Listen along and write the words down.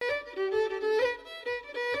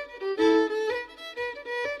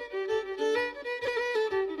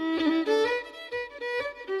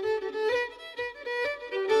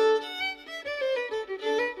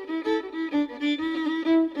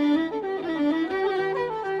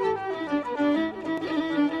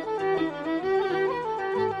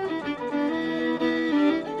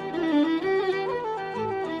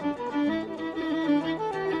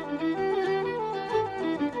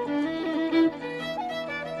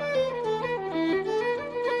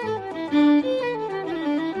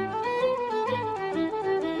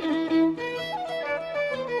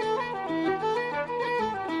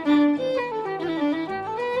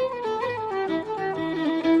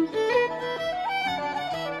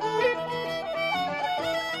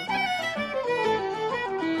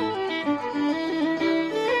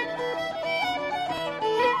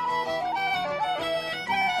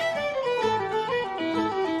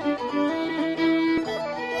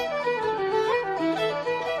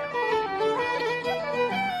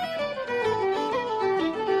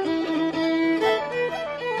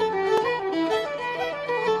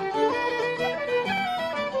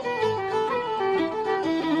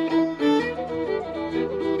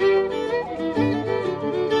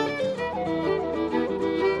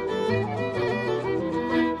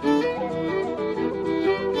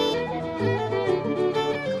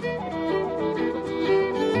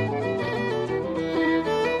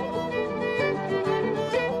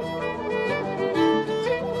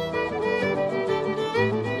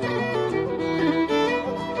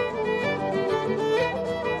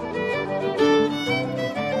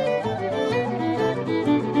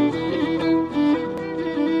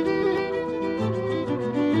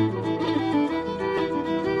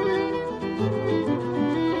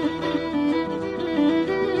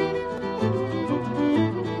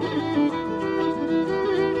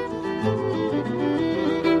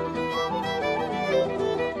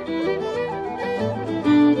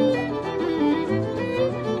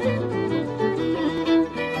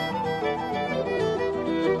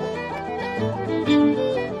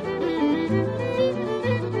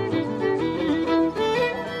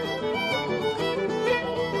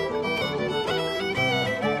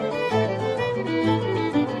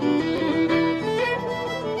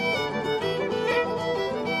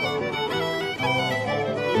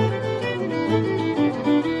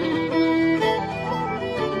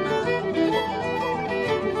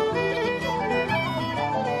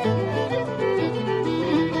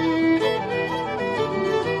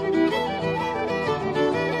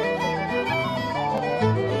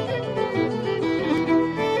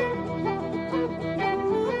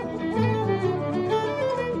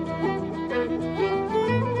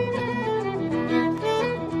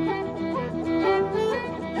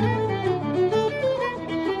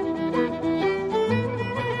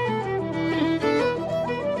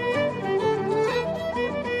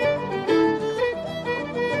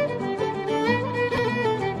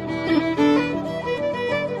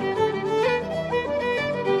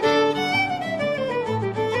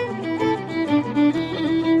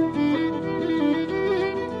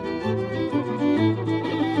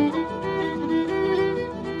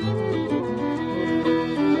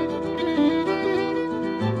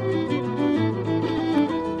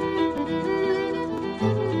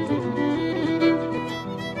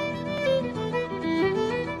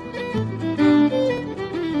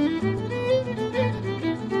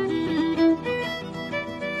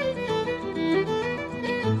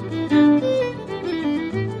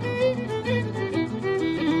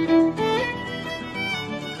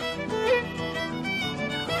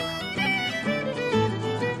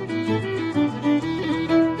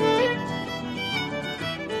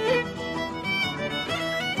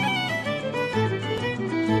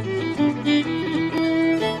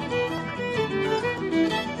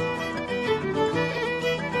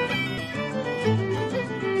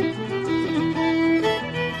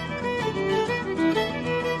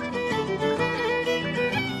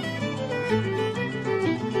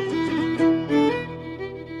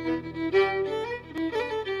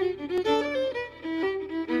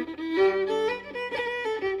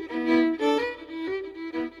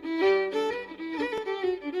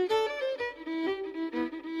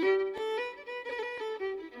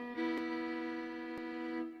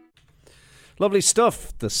Lovely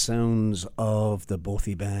stuff. The sounds of the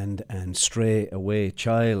Bothy Band and Stray Away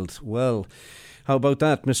Child. Well, how about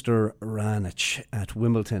that, Mr. Ranich at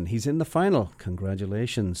Wimbledon? He's in the final.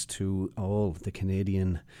 Congratulations to all the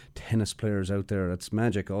Canadian tennis players out there. It's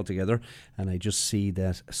magic altogether. And I just see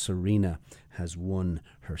that Serena has won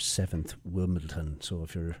her 7th Wimbledon. So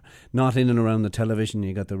if you're not in and around the television,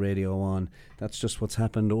 you got the radio on, that's just what's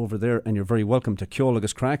happened over there. And you're very welcome to Ceol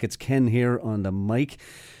agus Craic. It's Ken here on the mic.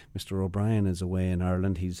 Mr. O'Brien is away in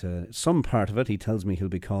Ireland. He's some part of it. He tells me he'll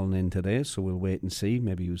be calling in today, so we'll wait and see.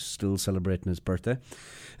 Maybe he's still celebrating his birthday.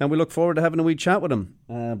 And we look forward to having a wee chat with him.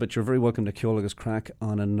 But you're very welcome to Ceol agus Craic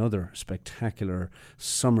on another spectacular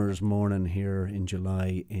summer's morning here in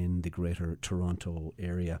July in the Greater Toronto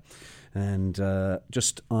area. And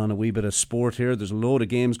just on a wee bit of sport here, there's a load of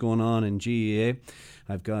games going on in GAA.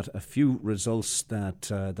 I've got a few results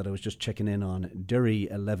that I was just checking in on. Derry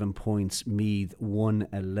 11 points, Meath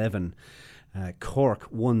 1-11,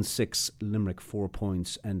 Cork 1-6, Limerick 4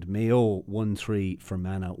 points, and Mayo 1-3,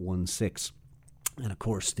 Fermanagh 1-6. And of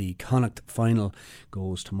course the Connacht final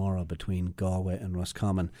goes tomorrow between Galway and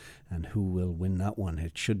Roscommon, and who will win that one?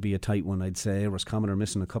 It should be a tight one, I'd say. Roscommon are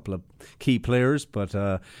missing a couple of key players, but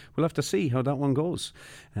we'll have to see how that one goes.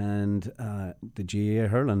 And the GAA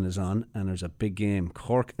hurling is on, and there's a big game,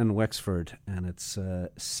 Cork and Wexford, and it's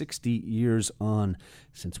 60 years on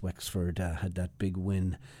since Wexford had that big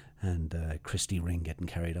win. And Christy Ring getting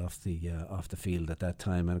carried off the field at that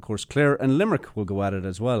time. And of course Clare and Limerick will go at it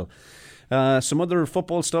as well. Some other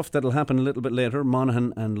football stuff that'll happen a little bit later.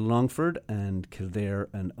 Monaghan and Longford, and Kildare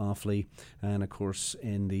and Offaly. And of course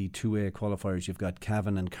in the 2A qualifiers you've got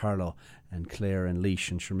Cavan and Carlow and Clare and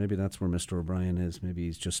Laois. And sure, maybe that's where Mr. O'Brien is. Maybe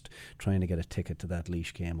he's just trying to get a ticket to that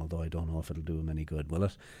Laois game, although I don't know if it'll do him any good, will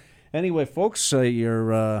it? Anyway, folks,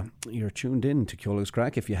 you're tuned in to Ceol agus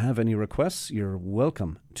Craic. If you have any requests, you're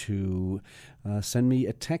welcome to send me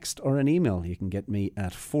a text or an email. You can get me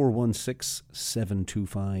at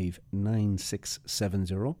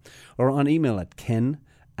 416-725-9670 or on email at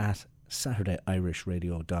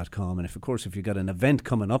ken@SaturdayIrishRadio.com. And if you've got an event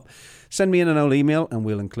coming up, send me in an old email and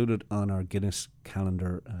we'll include it on our Guinness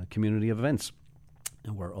calendar community of events.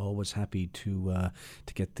 And we're always happy to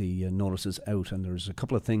get the notices out. And there's a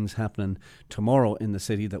couple of things happening tomorrow in the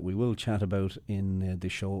city that we will chat about in the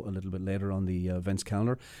show a little bit later on the events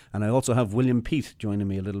calendar. And I also have William Peat joining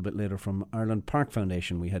me a little bit later from Ireland Park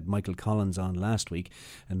Foundation. We had Michael Collins on last week,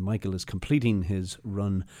 and Michael is completing his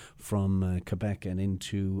run from Quebec and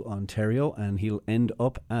into Ontario, and he'll end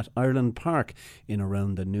up at Ireland Park in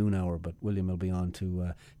around the noon hour. But William will be on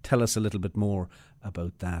to tell us a little bit more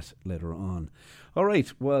about that later on. All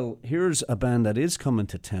right, well, here's a band that is coming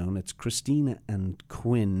to town. It's Christina and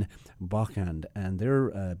Quinn Bachand, and they're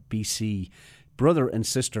a BC brother and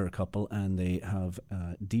sister couple, and they have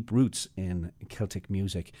deep roots in Celtic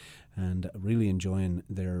music and really enjoying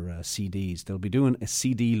their CDs. They'll be doing a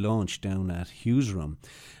CD launch down at Hughes Room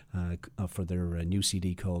for their new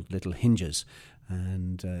CD called Little Hinges.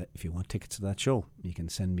 And if you want tickets to that show, you can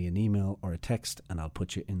send me an email or a text and I'll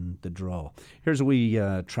put you in the draw. Here's a wee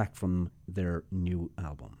track from their new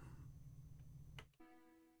album.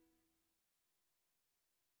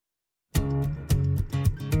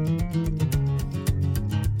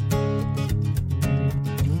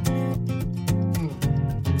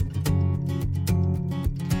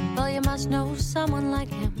 Well, you must know someone like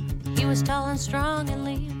him. He was tall and strong and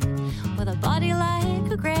lean, with a body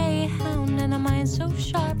like a greyhound and a mind so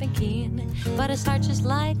sharp and keen. But his heart, just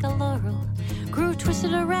like a laurel, grew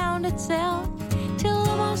twisted around itself, till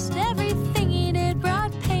almost everything he did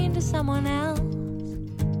brought pain to someone else.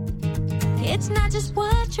 It's not just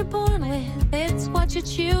what you're born with, it's what you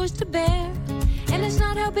choose to bear. And it's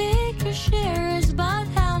not how big your share is, but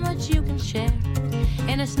how much you can share.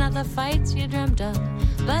 And it's not the fights you dreamt of,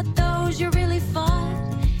 but those you really fought.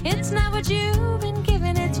 It's not what you've been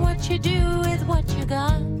given, it's what you do with what you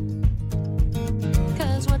got.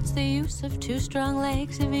 Cause what's the use of two strong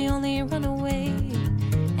legs if you only run away?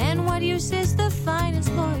 And what use is the finest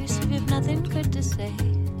voice if you've nothing good to say?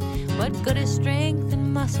 What good is strength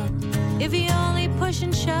and muscle if you only push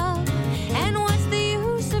and shove? And what's the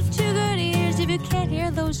use of two good ears if you can't hear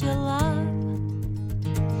those you love?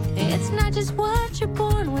 It's not just what you're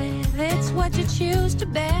born with, it's what you choose to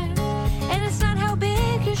bear. And it's not how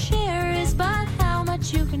big your share is, but how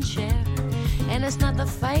much you can share. And it's not the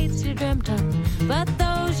fights you dreamt of, but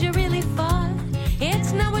those you really fought.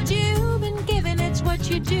 It's not what you've been given, it's what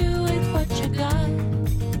you do with what you got.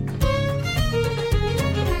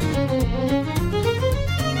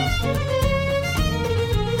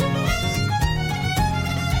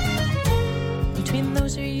 Between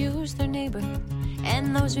those who use their neighbor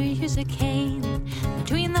and those who use a cane,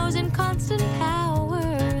 between those in constant power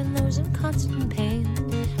and those in constant pain,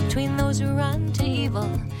 between those who run to evil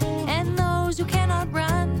and those who cannot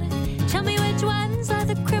run. Tell me which ones are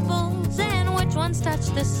the cripples and which ones touch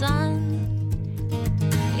the sun.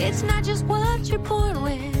 It's not just what you're born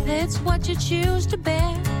with, it's what you choose to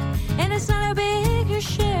bear. And it's not how big your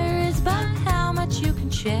share is, but how much you can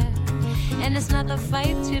share. And it's not the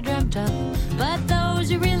fights you dreamt of, but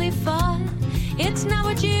those you really fought. It's not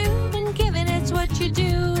what you've been given, it's what you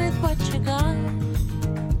do with what you got.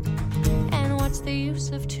 And what's the use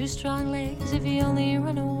of two strong legs if you only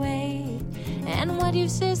run away? And what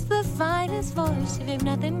use is the finest voice if you've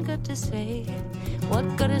nothing good to say?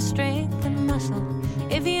 What good is strength and muscle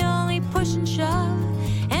if you only push and shove?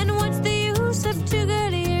 And what's the use of two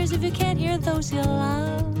good ears if you can't hear those you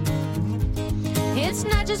love? It's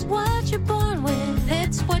not just what you're born with,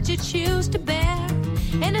 it's what you choose to bear.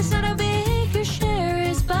 And it's not how big your share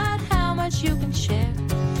is, but how much you can share.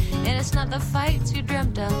 And it's not the fights you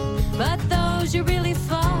dreamt of, but those you really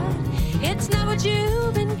fought. It's not what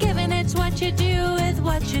you've been given, it's what you do with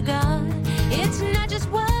what you got. It's not just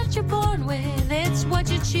what you're born with, it's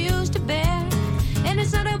what you choose to bear. And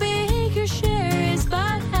it's not how big your share is,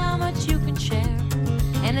 but how much you can share.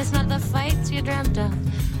 And it's not the fights you dreamt of,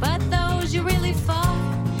 but those you really fought.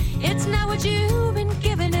 It's not what you've been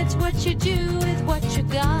given, it's what you do with what you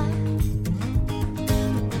got.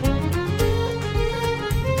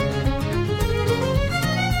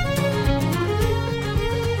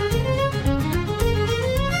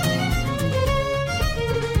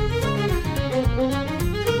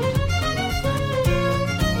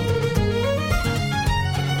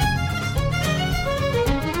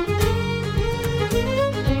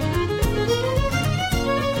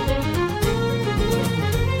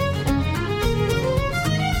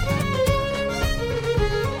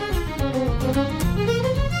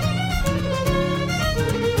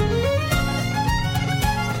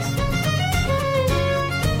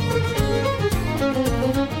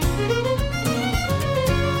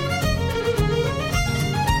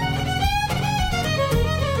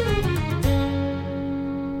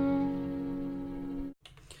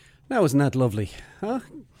 Now, isn't that lovely? Huh?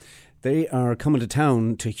 They are coming to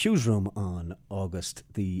town to Hughes Room on August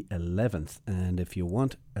the 11th. And if you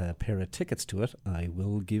want a pair of tickets to it, I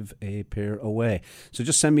will give a pair away. So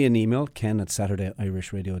just send me an email,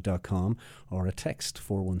 ken@saturdayirishradio.com, or a text,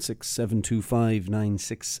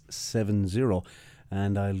 416-725-9670,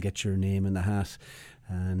 and I'll get your name in the hat.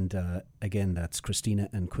 And again, that's Christina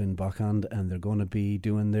and Quinn Bachand, and they're going to be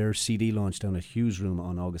doing their CD launch down at Hughes Room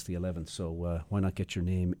on August the 11th. So why not get your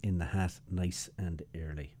name in the hat nice and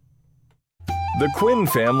early? The Quinn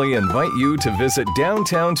family invite you to visit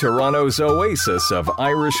downtown Toronto's oasis of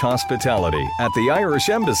Irish hospitality at the Irish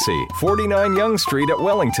Embassy, 49 Yonge Street at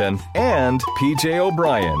Wellington, and PJ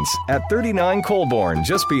O'Brien's at 39 Colborne,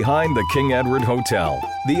 just behind the King Edward Hotel.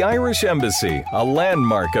 The Irish Embassy, a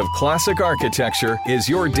landmark of classic architecture, is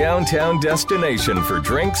your downtown destination for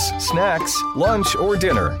drinks, snacks, lunch, or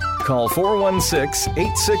dinner. Call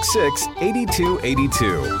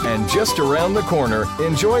 416-866-8282. And just around the corner,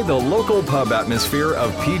 enjoy the local pub atmosphere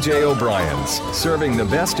of PJ O'Brien's, serving the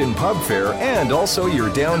best in pub fare and also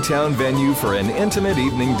your downtown venue for an intimate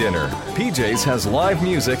evening dinner. PJ's has live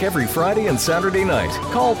music every Friday and Saturday night.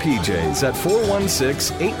 Call PJ's at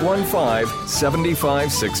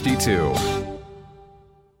 416-815-7562.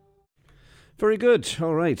 Very good.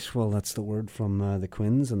 All right. Well, that's the word from the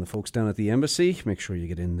Quinns and the folks down at the Embassy. Make sure you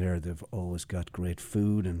get in there. They've always got great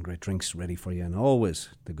food and great drinks ready for you, and always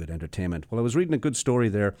the good entertainment. Well, I was reading a good story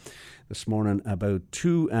there this morning about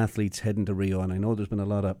two athletes heading to Rio, and I know there's been a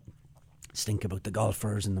lot of stink about the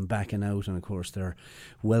golfers and them backing out, and of course they're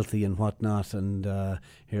wealthy and whatnot, and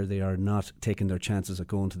here they are not taking their chances at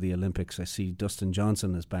going to the Olympics. I see Dustin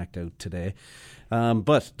Johnson has backed out today,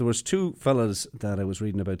 but there was two fellas that I was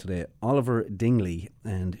reading about today, Oliver Dingley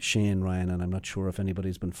and Shane Ryan, and I'm not sure if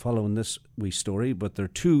anybody's been following this wee story, but they're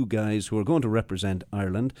two guys who are going to represent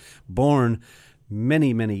Ireland, born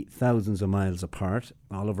many, many thousands of miles apart.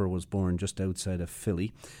 Oliver was born just outside of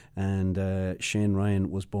Philly, and Shane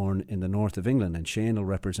Ryan was born in the north of England, and Shane will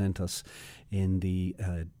represent us in the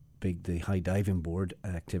high diving board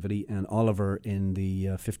activity, and Oliver in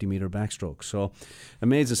the 50 metre backstroke. So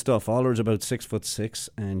amazing stuff. Oliver's about 6'6",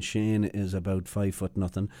 and Shane is about 5 foot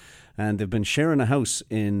nothing, and they've been sharing a house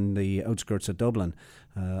in the outskirts of Dublin,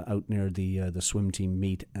 out near the swim team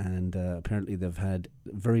meet, and apparently they've had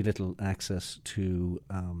very little access to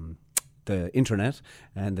the internet,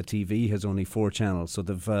 and the TV has only 4 channels. So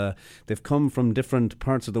they've come from different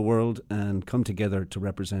parts of the world and come together to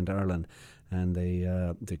represent Ireland. And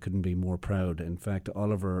they couldn't be more proud. In fact,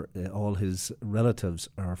 Oliver, all his relatives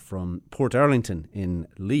are from Portarlington in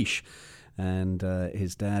Laois, and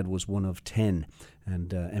his dad was one of 10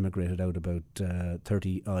 and emigrated out about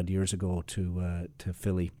 30 odd years ago to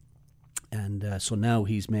Philly. And so now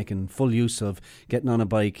he's making full use of getting on a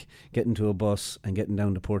bike, getting to a bus and getting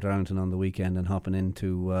down to Portarlington on the weekend and hopping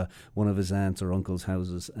into one of his aunts or uncle's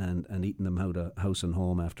houses and eating them out of house and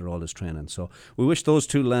home after all his training. So we wish those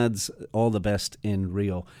 2 lads all the best in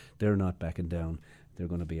Rio. They're not backing down. They're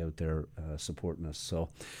going to be out there supporting us.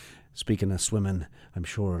 So speaking of swimming, I'm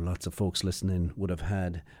sure lots of folks listening would have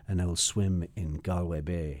had an old swim in Galway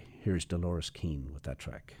Bay. Here's Dolores Keane with that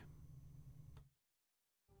track.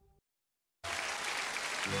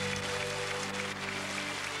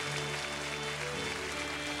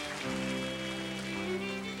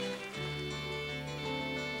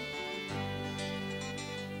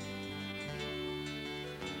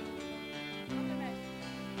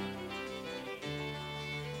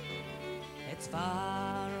 It's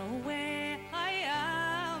far away I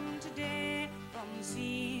am today from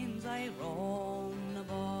scenes I roamed a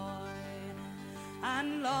boy,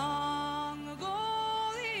 and long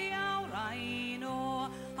ago the hour I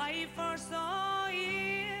know I first saw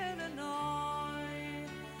Illinois.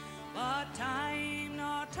 But time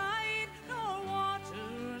nor tide nor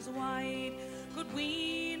waters wide could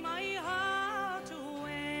wean my heart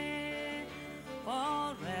away.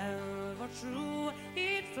 Forever true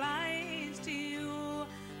it flies to you,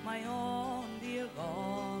 my own dear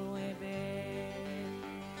Galway Bay.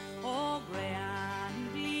 Oh, grey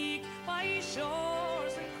and bleak by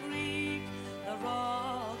shores and creek, the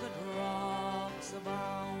rugged rocks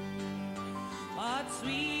abound, but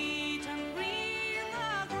sweet and green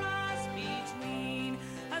the grass between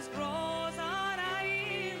as grows on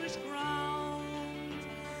Irish ground.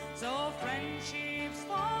 So friendships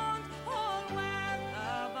fond, all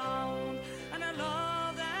wealth abound, and a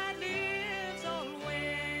love that lives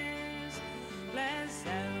always. Bless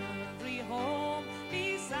every home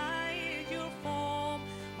beside your foam,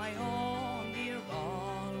 my own dear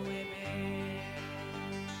Galway Bay.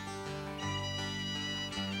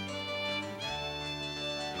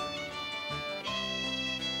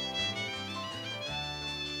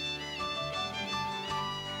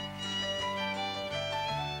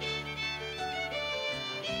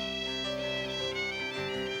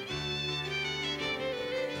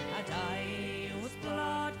 A day with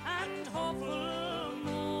blood and hopeful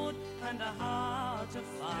mood, and a heart of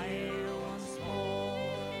fire once more.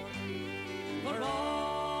 For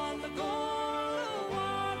all the gold the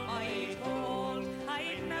war might hold,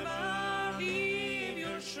 I'd never leave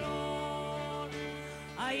your shore.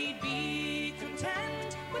 I'd be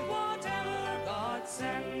content with whatever God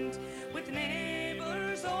sent, with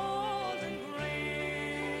neighbours old and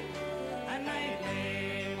grey, and I'd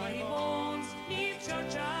lay my bones neath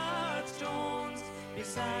churchyard stones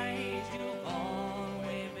beside you,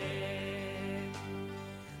 Galway Bay.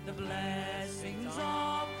 The blessings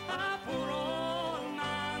of a poor old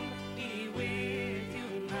man be with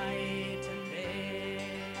you night and day.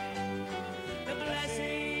 The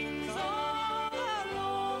blessings of a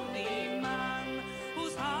lonely man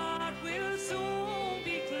whose heart will soon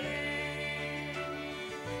be clear.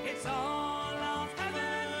 It's all of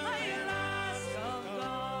heaven I'll ask of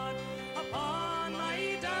God upon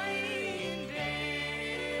my dying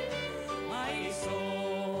day, my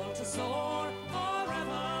soul to soar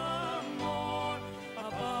forevermore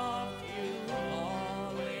above you,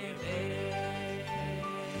 Galway Bay.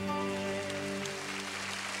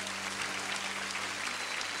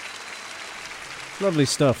 Lovely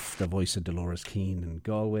stuff, the voice of Dolores Keane in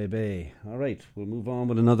Galway Bay. All right, we'll move on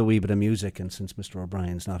with another wee bit of music, and since Mr.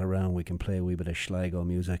 O'Brien's not around, we can play a wee bit of Sligo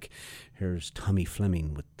music. Here's Tommy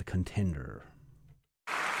Fleming with The Contender.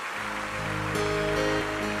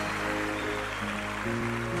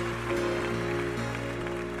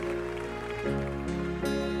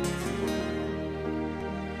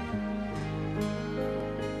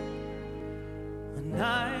 When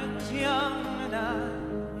I was young and I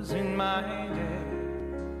was in my day,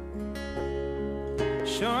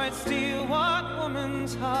 sure I'd steal what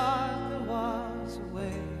woman's heart there was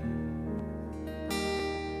away,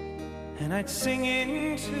 and I'd sing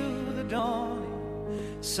into the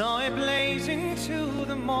dawning, saw it blaze into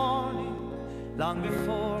the morning, long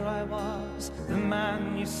before I was the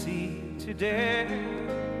man you see today.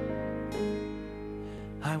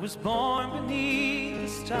 I was born beneath the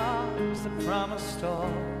stars that promised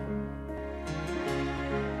all.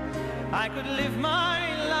 I could live my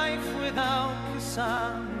life without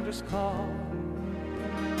Cassandra's call.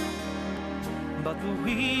 But the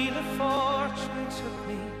wheel of fortune took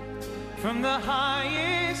me from the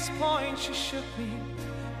highest point. She shook me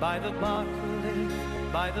by the buckle, if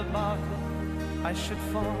by the buckle I should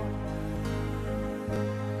fall.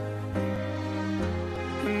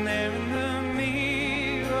 And there in the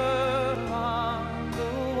mirror on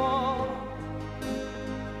the wall,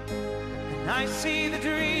 and I see the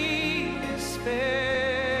dream is fading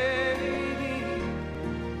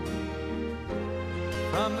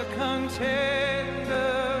from the contender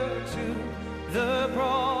to the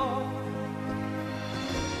brawl.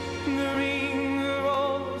 The ring, the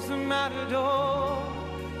rose, the matador,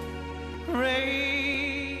 reigning.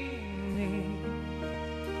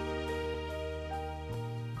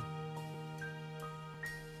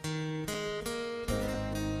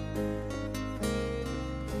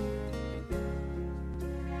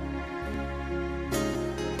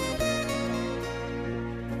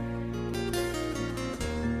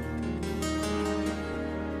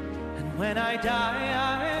 And when I die,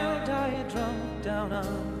 I'll die drunk down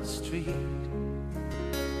on the street.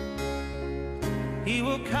 He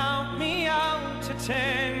will count me out to 10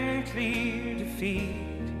 and clear defeat.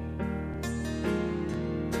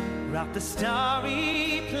 Wrap the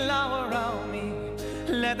starry plough around me,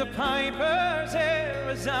 let the piper's air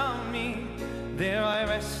resound me. There I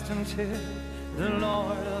rest until the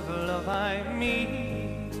Lord of love I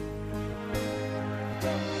meet.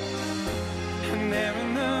 And there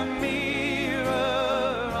in the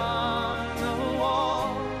mirror on the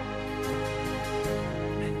wall,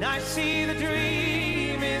 and I see the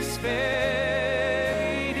dream is fading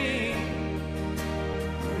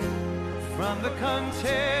from the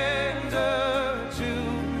contender to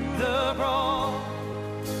the brawl.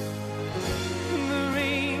 The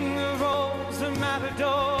ring, the rose, the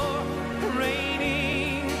matador,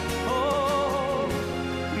 reigning. Oh,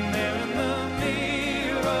 there in the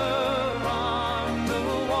mirror on the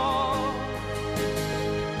wall,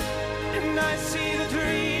 and I see the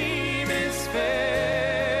dream is fading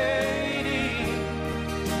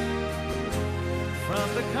from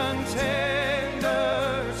the contender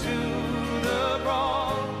to the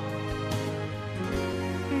brawl.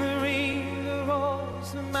 The ring, the rose,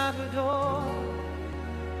 the matador,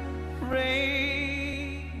 reigning.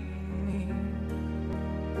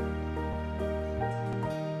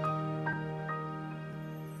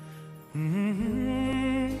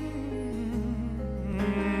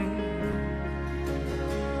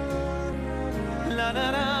 La da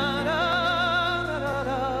da da da da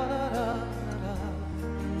da da.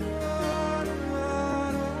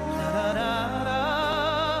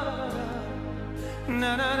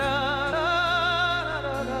 La da da da da da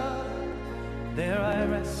da da. There I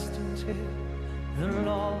rest until the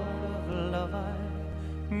Lord of love I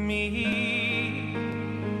meet.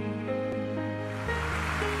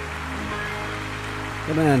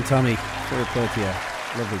 Good man, Tommy. Fair play to you.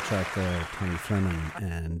 Lovely track there, Tommy Fleming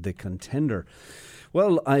and The Contender.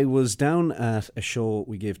 Well, I was down at a show.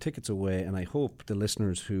 We gave tickets away, and I hope the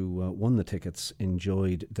listeners who won the tickets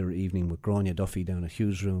enjoyed their evening with Grania Duffy down at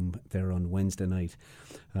Hughes Room there on Wednesday night.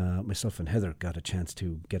 Myself and Heather got a chance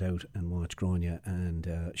to get out and watch Grania, and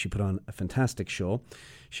she put on a fantastic show.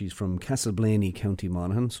 She's from Castleblaney, County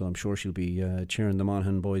Monaghan, so I'm sure she'll be cheering the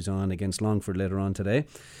Monaghan boys on against Longford later on today.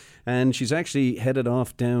 And she's actually headed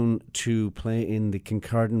off down to play in the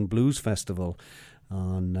Kincardine Blues Festival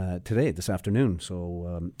on today, this afternoon.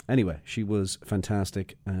 So anyway, she was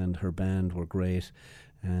fantastic and her band were great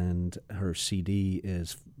and her CD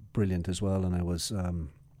is brilliant as well. And I was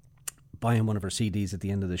buying one of her CDs at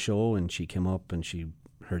the end of the show, and she came up and she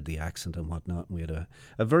heard the accent and whatnot, and we had a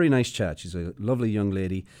very nice chat. She's a lovely young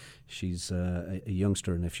lady. She's a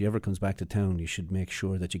youngster, and if she ever comes back to town, you should make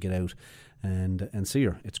sure that you get out and see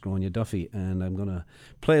her. It's Grania Duffy, and I'm going to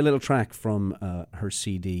play a little track from her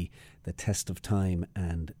CD, The Test of Time,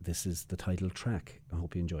 and this is the title track. I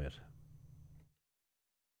hope you enjoy it.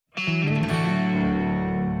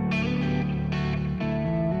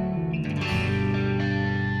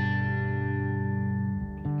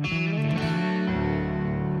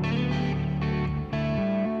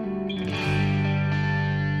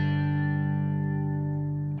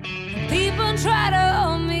 Try to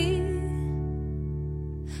hold me,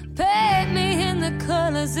 paint me in the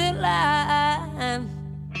colors that lie.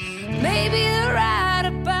 Maybe they're right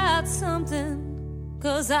about something,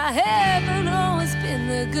 'cause I haven't always been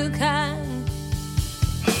the good kind.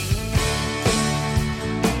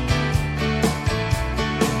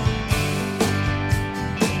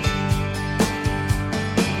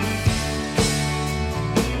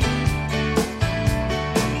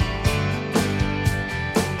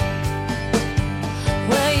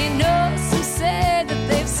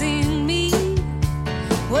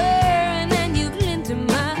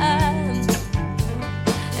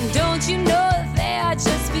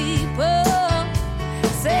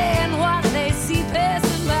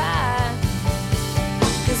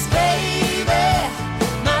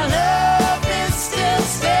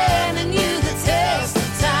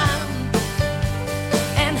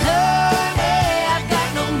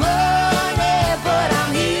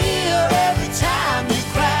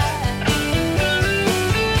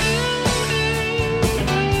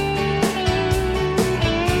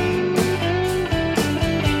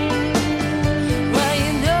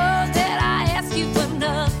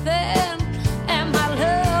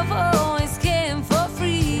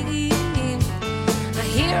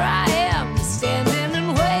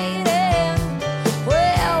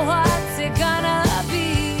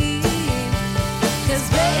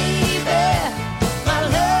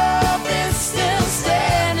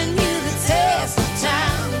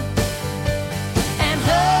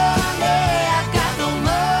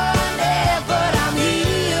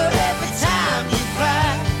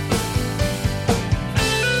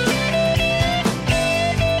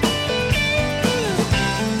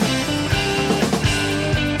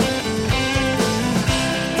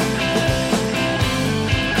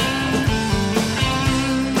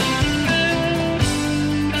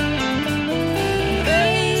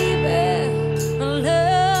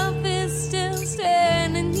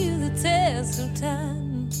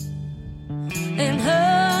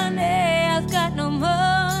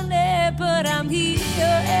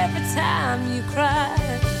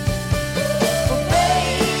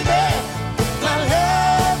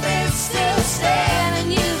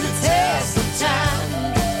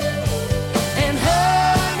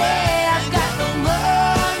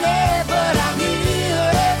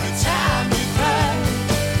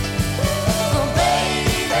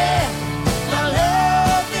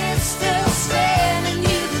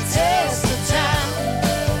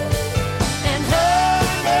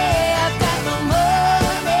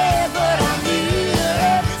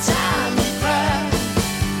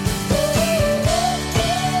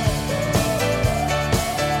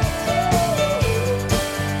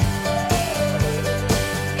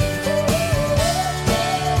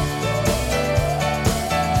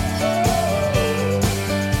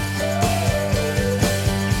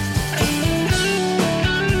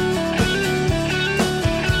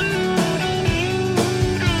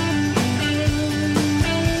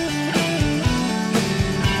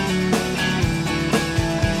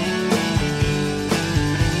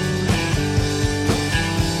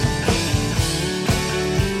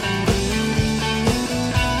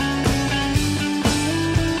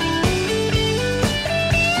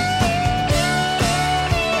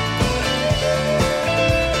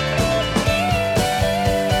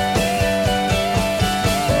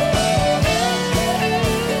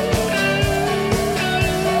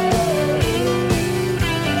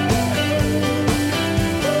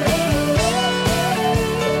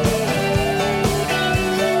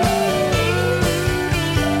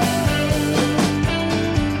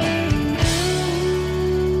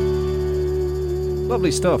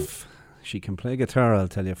 Lovely stuff. She can play guitar, I'll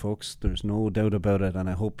tell you, folks. There's no doubt about it, and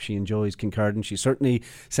I hope she enjoys Kincardine. She certainly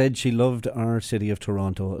said she loved our city of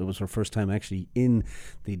Toronto. It was her first time actually in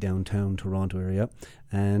the downtown Toronto area,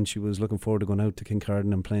 and she was looking forward to going out to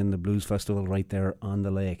Kincardine and playing the Blues Festival right there on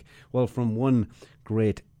the lake. Well, from one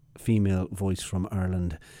great female voice from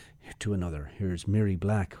Ireland to another, here's Mary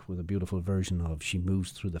Black with a beautiful version of She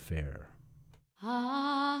Moves Through the Fair.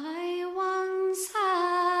 I once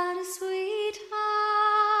had a sweetheart,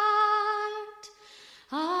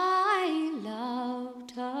 I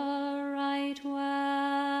loved her right well.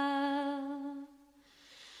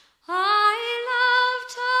 I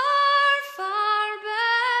loved her far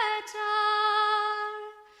better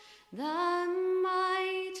than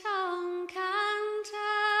my tongue can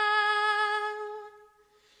tell.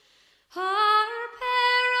 Her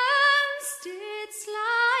parents did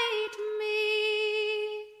slight me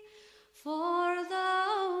for the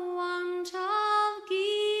want of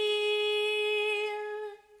guile,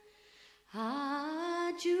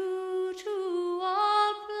 adieu to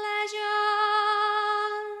all pleasure,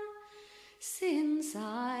 since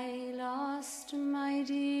I lost my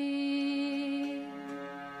dear.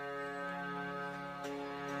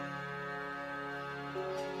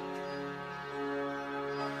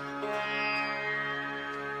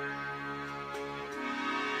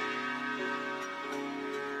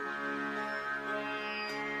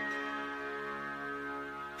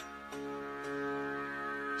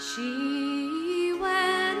 She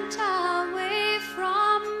went away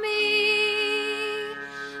from me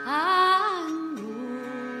and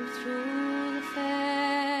moved through the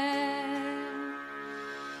fair,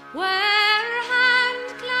 where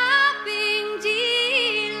hand-clapping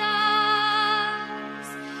dealers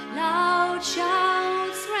loud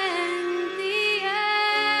shouts rent the air.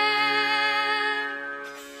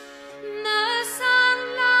 The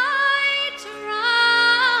sunlight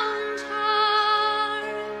round her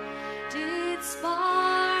did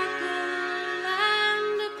sparkle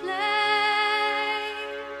and play,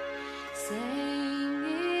 saying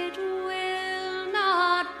it will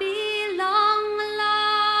not be long,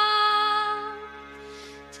 love,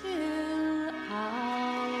 till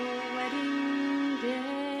our wedding day.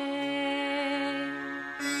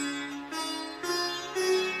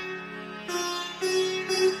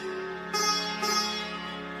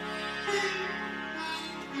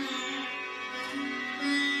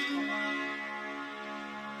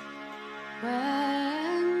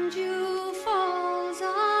 When dew falls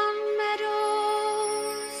on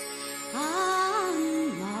meadows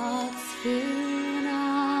and moths fill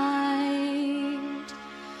night,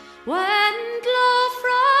 when glow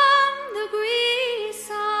from the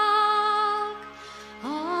greasewood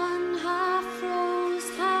on half-rose,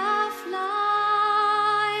 half-light,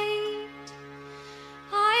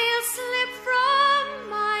 I'll slip from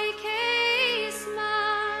my casement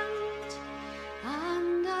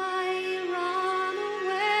and I run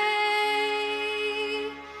away.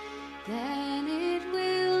 Then it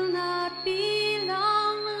will not be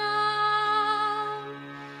long, love,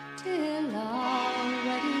 till our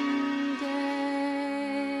wedding day.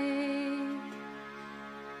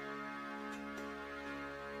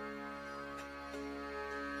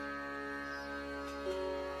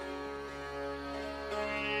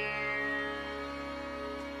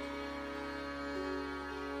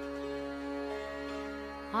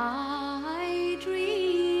 I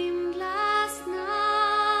dreamed last night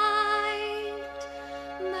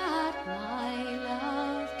that my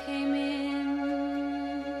love came in.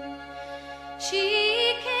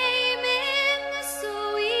 She came in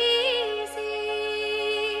so easy,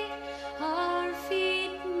 her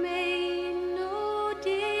feet made no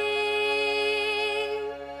din.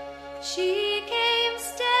 She came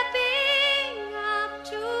stepping up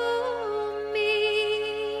to me,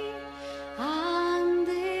 and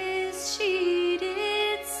this she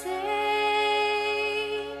did say,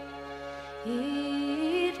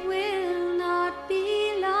 it will not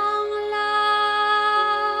be long, love,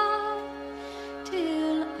 till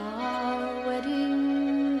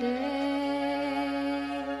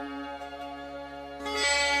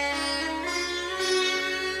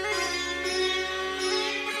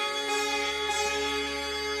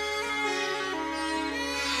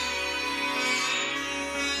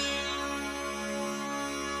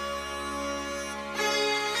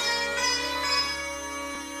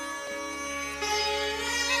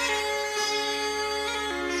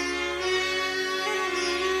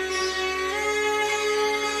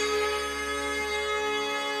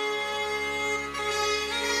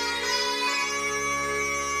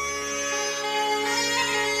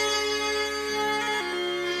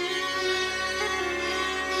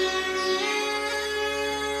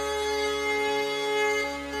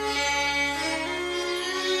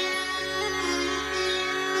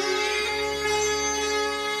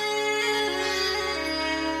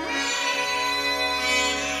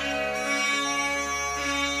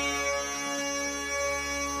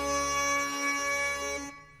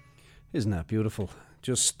Isn't that beautiful?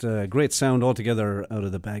 Just great sound altogether out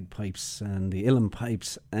of the bagpipes and the uilleann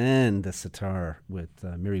pipes and the sitar with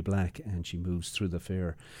Mary Black, and she moves through the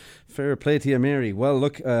fair. Fair play to you, Mary. Well,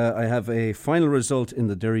 look, I have a final result in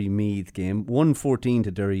the Derry-Meath game. 1-14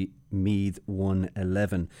 to Derry, Meath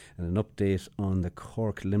 1-11, and an update on the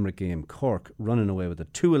Cork-Limerick game. Cork running away with a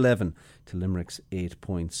 2-11 to Limerick's 8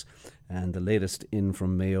 points, and the latest in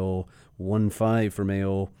from Mayo, 1-5 for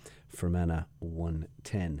Mayo, Fermanagh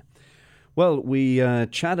 1-10. Well, we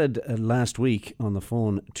chatted last week on the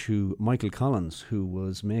phone to Michael Collins, who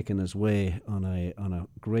was making his way on a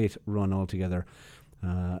great run altogether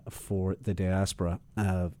for the diaspora,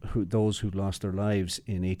 those who lost their lives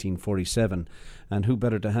in 1847, and who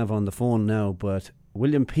better to have on the phone now but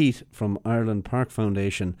William Peat from Ireland Park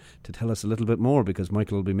Foundation to tell us a little bit more, because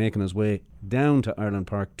Michael will be making his way down to Ireland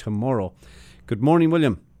Park tomorrow. Good morning,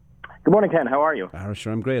 William. Good morning, Ken. How are you?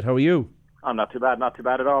 Sure, I'm great. How are you? I'm not too bad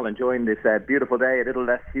at all. Enjoying this beautiful day, a little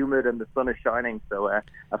less humid and the sun is shining, so a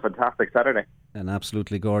fantastic Saturday. An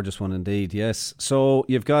absolutely gorgeous one indeed, yes. So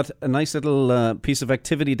you've got a nice little piece of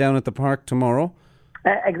activity down at the park tomorrow.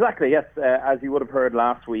 Exactly, yes. As you would have heard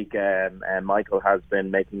last week, Michael has been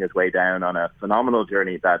making his way down on a phenomenal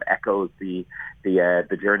journey that echoes the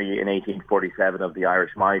journey in 1847 of the Irish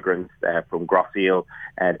migrants from Ceol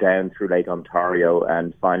down through Lake Ontario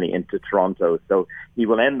and finally into Toronto. So he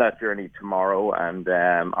will end that journey tomorrow, and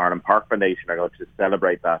Ireland Park Foundation are going to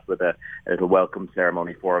celebrate that with a little welcome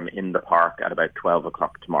ceremony for him in the park at about 12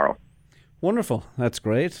 o'clock tomorrow. Wonderful, that's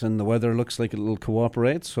great, and the weather looks like it'll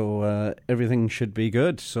cooperate, so everything should be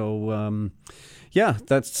good. So,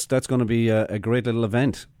 that's going to be a great little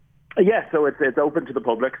event. Yeah, so it's open to the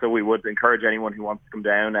public, so we would encourage anyone who wants to come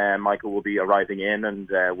down. Michael will be arriving in, and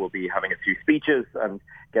we'll be having a few speeches and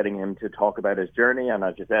getting him to talk about his journey. And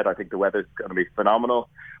as you said, I think the weather's going to be phenomenal.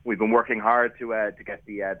 We've been working hard to get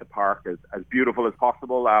the park as beautiful as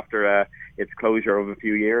possible after its closure of a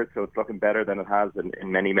few years. So it's looking better than it has in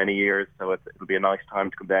many, many years. So it'll be a nice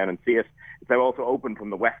time to come down and see it. It's now also open from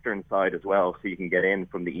the western side as well, so you can get in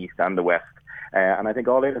from the east and the west. And I think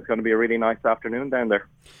all in, it's going to be a really nice afternoon down there.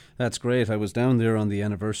 That's great. I was down there on the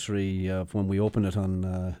anniversary of when we opened it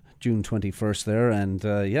on June 21st there, and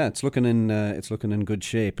it's looking in good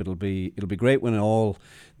shape. It'll be great when all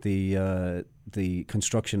the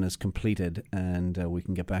construction is completed and we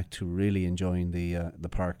can get back to really enjoying the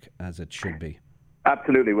park as it should be.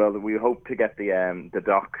 Absolutely. Well, we hope to get the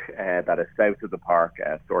dock that is south of the park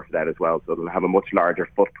sorted out as well, so it'll have a much larger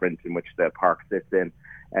footprint in which the park sits in.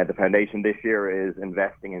 The foundation this year is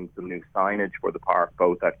investing in some new signage for the park,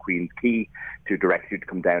 both at Queen's Quay to direct you to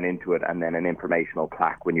come down into it, and then an informational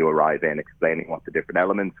plaque when you arrive in explaining what the different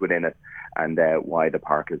elements within it and why the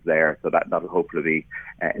park is there. So that'll hopefully be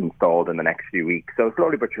installed in the next few weeks. So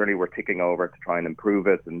slowly but surely we're ticking over to try and improve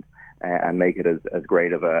it and make it as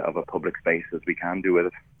great of a public space as we can do with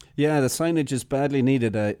it. Yeah, the signage is badly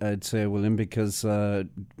needed, I'd say, William, because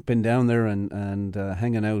been down there and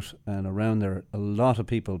hanging out and around there, a lot of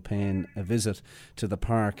people paying a visit to the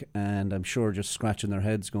park, and I'm sure just scratching their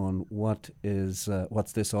heads going, what's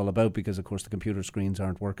this all about? Because, of course, the computer screens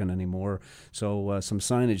aren't working anymore. So some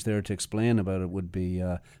signage there to explain about it would be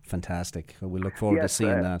fantastic. We look forward to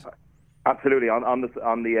seeing that. Absolutely. On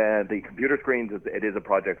the computer screens, it is a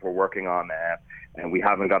project we're working on, and we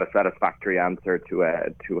haven't got a satisfactory answer to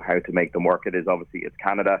how to make them work. It's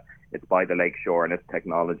Canada, it's by the lake shore, and it's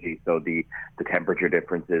technology, so the temperature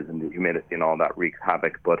differences and the humidity and all that wreaks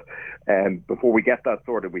havoc. But before we get that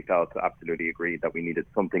sorted, we felt absolutely agreed that we needed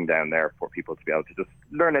something down there for people to be able to just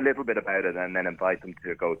learn a little bit about it, and then invite them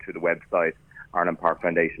to go to the website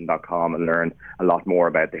irelandparkfoundation.com and learn a lot more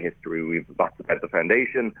about the history. We've lots about the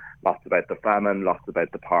foundation, lots about the famine, lots about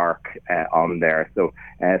the park on there. So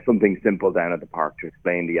something simple down at the park to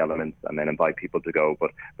explain the elements and then invite people to go.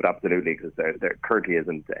 But absolutely, because there currently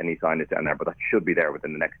isn't any signage down there, but that should be there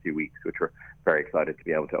within the next few weeks, which we're very excited to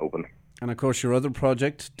be able to open. And of course, your other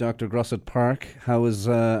project, Dr. Grosset Park, how's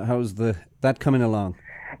that coming along?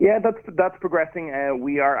 Yeah, that's progressing.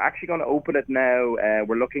 We are actually going to open it now.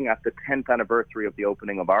 We're looking at the 10th anniversary of the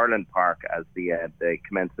opening of Ireland Park as the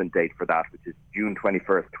commencement date for that, which is June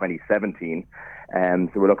 21st, 2017.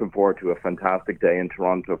 So we're looking forward to a fantastic day in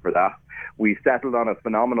Toronto for that. We settled on a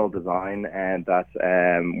phenomenal design and that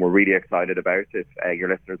we're really excited about. If your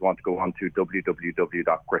listeners want to go on to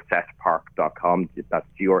www.grossettpark.com, that's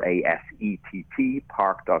GRASETT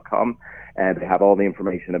park.com, and they have all the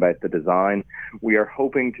information about the design. We are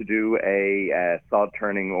hoping to do a sod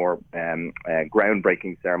turning or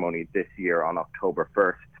groundbreaking ceremony this year on October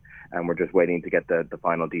 1st. and we're just waiting to get the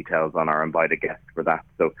final details on our invited guests for that.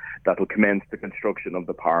 So that'll commence the construction of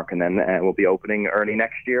the park, and then we'll be opening early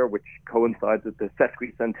next year, which coincides with the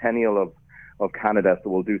sesquicentennial of Canada. So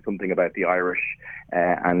we'll do something about the Irish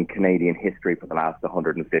and Canadian history for the last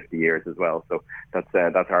 150 years as well. So that's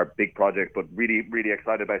our big project, but really, really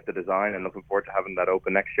excited about the design and looking forward to having that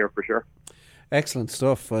open next year for sure. Excellent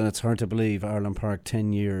stuff, and it's hard to believe Ireland Park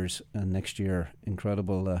 10 years and next year.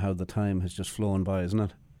 Incredible how the time has just flown by, isn't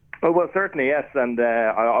it? Oh, well, certainly, yes. And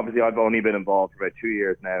obviously I've only been involved for about 2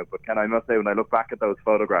 years now. But Ken, I must say, when I look back at those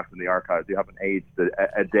photographs in the archives, you haven't aged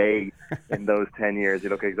a day in those 10 years. You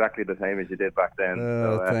look exactly the same as you did back then.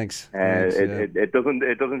 Thanks. It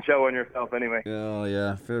doesn't show on yourself anyway. Oh,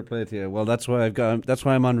 yeah. Fair play to you. Well, that's why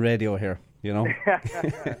I'm on radio here, you know.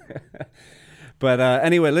 But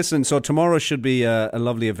anyway, listen, so tomorrow should be a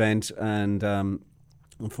lovely event, and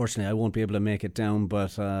unfortunately I won't be able to make it down,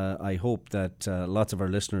 but I hope that lots of our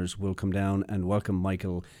listeners will come down and welcome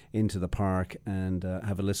Michael into the park and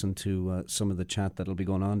have a listen to some of the chat that'll be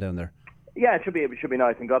going on down there. Yeah, it should be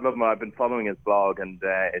nice, and God love him, I've been following his blog, and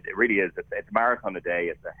it really is. It's a marathon a day.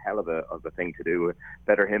 It's a hell of a thing to do.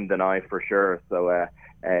 Better him than I, for sure. So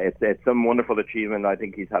it's some wonderful achievement. I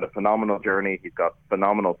think he's had a phenomenal journey. He's got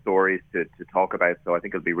phenomenal stories to talk about. So I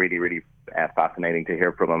think it'll be really, really fascinating to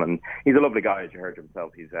hear from him. And he's a lovely guy, as you heard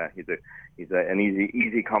himself. He's an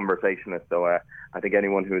easy conversationalist. So I think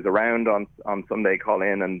anyone who is around on Sunday, call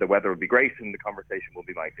in, and the weather will be great, and the conversation will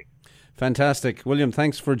be mighty. Fantastic, William.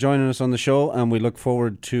 Thanks for joining us on the show, and we look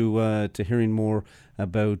forward to hearing more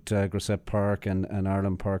about Craic Park and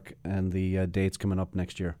Ireland Park and the dates coming up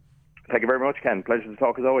next year. Thank you very much, Ken. Pleasure to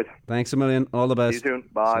talk as always. Thanks a million. All the best. See you soon.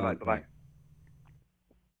 Bye. Bye.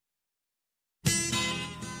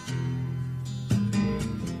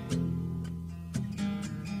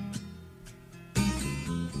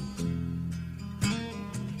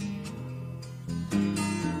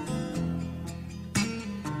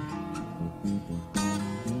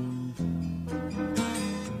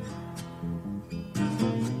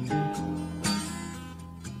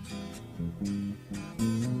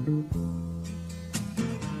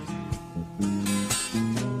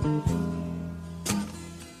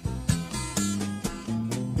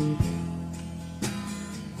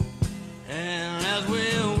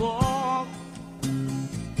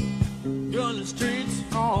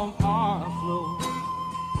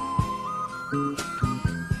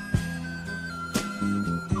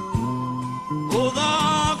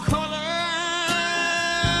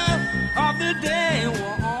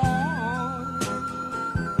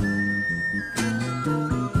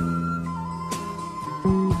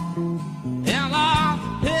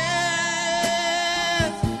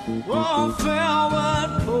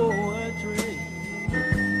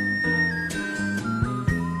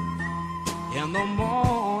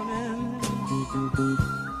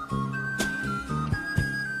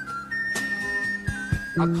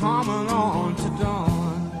 Coming on to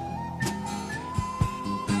dawn,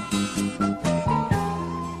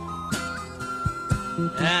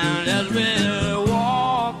 and as we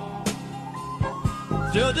walk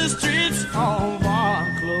through the streets of our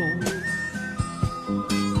clothes,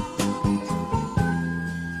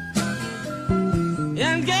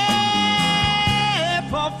 in gay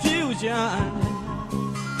profusion,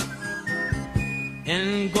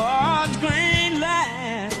 in God's green land,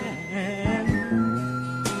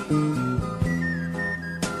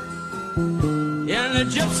 in the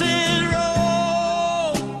gypsy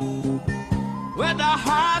road, with the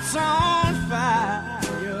hearts on fire.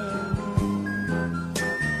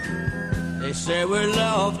 They say we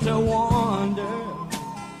love to wander.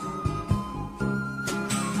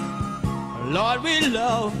 Lord, we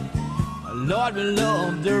love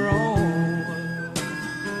to roam.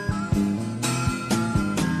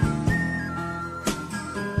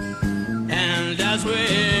 And as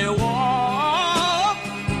we walk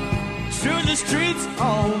through the streets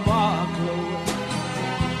of our clothes,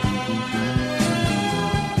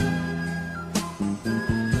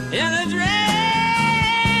 in a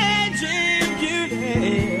raging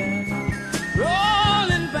beauty,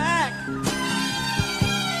 rolling back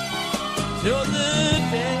to the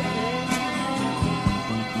day,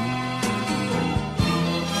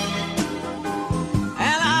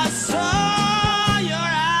 and I saw your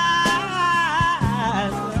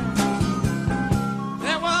eyes.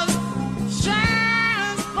 There was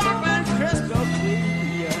shine, sparkling, crystal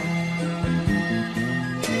clear,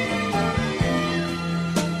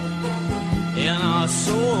 and our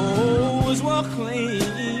souls were clean.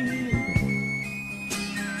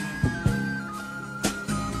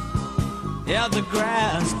 Yeah, the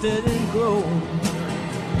grass didn't grow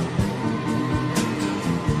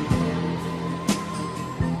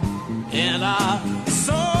and our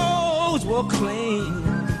souls were clean.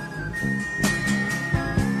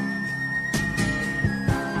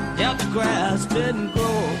 Yeah, the grass didn't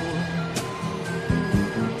grow.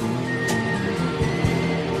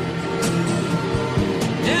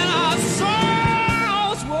 And our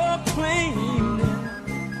souls were clean.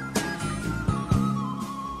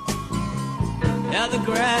 Yeah, the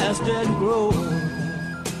grass didn't grow.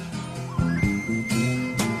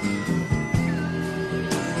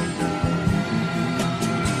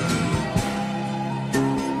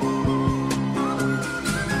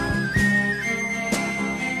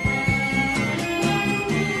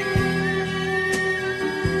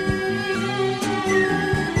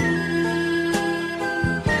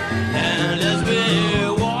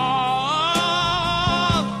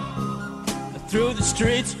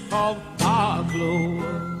 Streets of Arklow.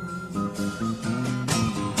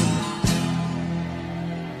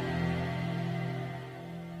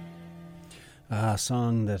 A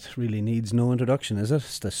song that really needs no introduction, is it?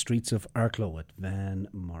 It's The Streets of Arklow with Van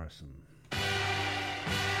Morrison.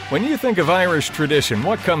 When you think of Irish tradition,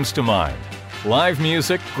 what comes to mind? Live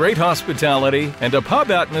music, great hospitality, and a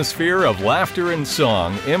pub atmosphere of laughter and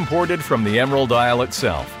song imported from the Emerald Isle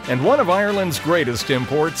itself. And one of Ireland's greatest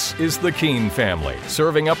imports is the Keane family,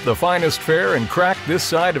 serving up the finest fare and crack this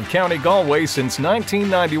side of County Galway since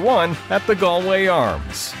 1991 at the Galway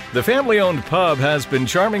Arms. The family-owned pub has been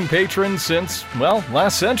charming patrons since, well,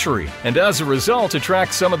 last century, and as a result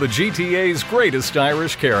attracts some of the GTA's greatest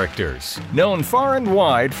Irish characters. Known far and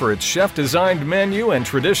wide for its chef-designed menu and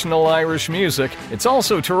traditional Irish music, it's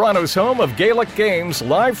also Toronto's home of Gaelic games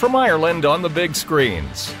live from Ireland on the big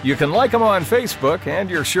screens. You can like them on Facebook, and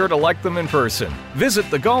you're sure to like them in person. Visit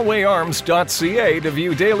thegalwayarms.ca to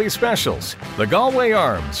view daily specials. The Galway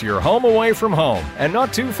Arms, your home away from home, and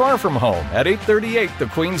not too far from home, at 838 the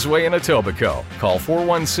Queensway in Etobicoke. Call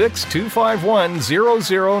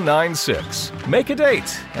 416-251-0096. Make a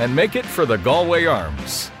date, and make it for the Galway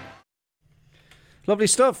Arms. Lovely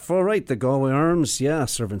stuff. All right, the Galway Arms, yeah,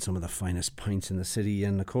 serving some of the finest pints in the city.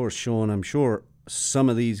 And of course, Sean, I'm sure some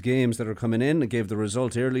of these games that are coming in, I gave the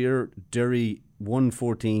result earlier. Derry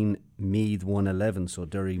 114, Meath 111. So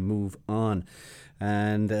Derry move on.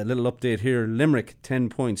 And a little update here. Limerick 10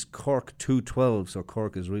 points, Cork 212. So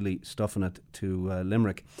Cork is really stuffing it to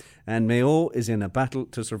Limerick. And Mayo is in a battle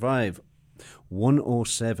to survive,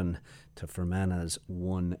 107 to Fermanagh's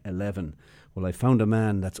 111. Well, I found a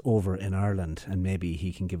man that's over in Ireland, and maybe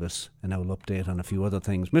he can give us an old update on a few other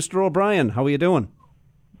things. Mr. O'Brien, how are you doing?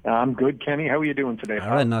 I'm good, Kenny. How are you doing today?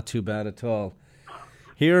 All right, not too bad at all.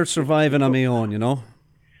 Here, surviving on my own, you know.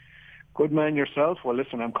 Good man yourself. Well,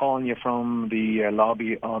 listen, I'm calling you from the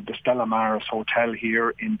lobby of the Stella Maris Hotel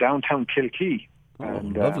here in downtown Kilkee. Oh,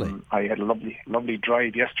 and lovely. I had a lovely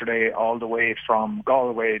drive yesterday all the way from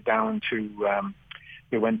Galway down to...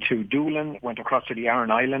 we went to Doolin, went across to the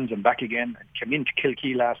Aran Islands and back again, and came into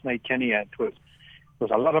Kilkee last night, Kenny. It was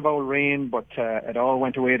a lot of old rain, but it all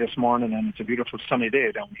went away this morning, and it's a beautiful sunny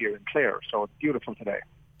day down here in Clare, so it's beautiful today.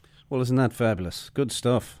 Well, isn't that fabulous? Good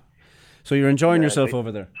stuff. So you're enjoying yourself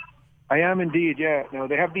over there? I am indeed, yeah. Now,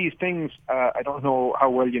 they have these things, I don't know how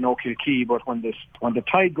well you know Kilkee, but when the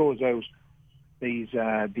tide goes out, these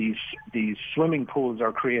swimming pools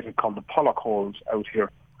are created called the Pollock holes out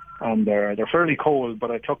here. And they're fairly cold,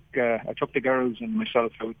 but I took the girls and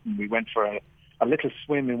myself out, and we went for a little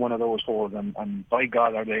swim in one of those holes, and by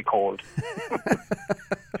God, are they cold.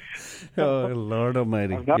 Oh, Lord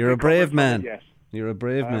Almighty. You're a brave man. Yes. You're a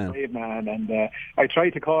brave man. A brave man. And I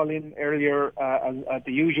tried to call in earlier at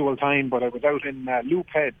the usual time, but I was out in Loop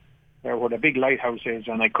Head, where the big lighthouse is,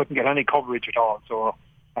 and I couldn't get any coverage at all. So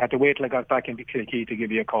I had to wait till I got back into Kilkee to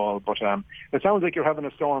give you a call. But it sounds like you're having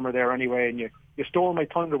a stormer there anyway, and you stole my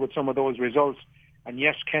thunder with some of those results. And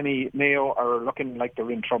yes, Kenny, Mayo are looking like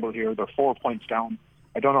they're in trouble here. They're 4 points down.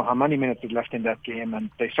 I don't know how many minutes is left in that game, and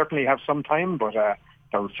they certainly have some time, but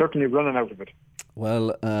they're certainly running out of it.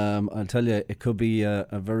 Well, I'll tell you, it could be a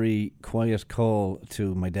very quiet call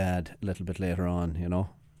to my dad a little bit later on, you know.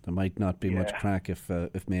 There might not be much crack if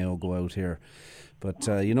Mayo go out here. But,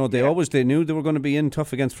 they knew they were going to be in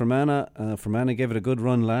tough against Fermanagh. Fermanagh gave it a good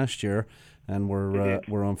run last year, and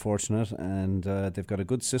were unfortunate. And they've got a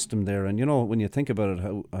good system there. And, when you think about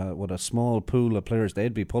it, what a small pool of players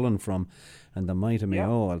they'd be pulling from, and the might of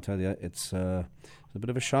Mayo, I'll tell you, it's a bit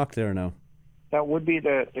of a shock there now. That would be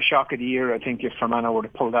the shock of the year, I think, if Fermanagh were to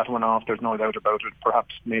pull that one off. There's no doubt about it.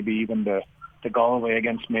 Perhaps maybe even the Galway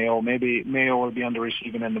against Mayo. Maybe Mayo will be on the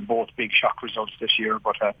receiving end of both big shock results this year.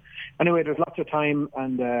 But anyway, there's lots of time,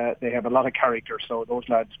 and they have a lot of character, so those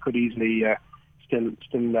lads could easily still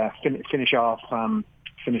finish off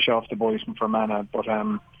the boys from Fermanagh. But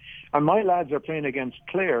And my lads are playing against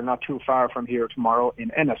Clare, not too far from here tomorrow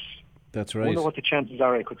in Ennis. That's right. I wonder what the chances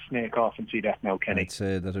are I could snake off and see that now, Kenny. I'd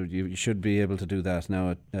say that you should be able to do that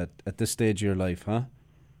now at this stage of your life, huh?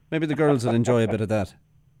 Maybe the girls would enjoy a bit of that.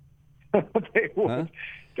 They would. Huh?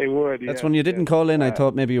 They would. That's when you didn't call in. I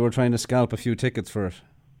thought maybe you were trying to scalp a few tickets for it.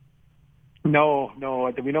 No,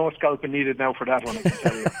 there'll be no scalping needed now for that one, I can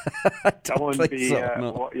tell you. That won't be. So,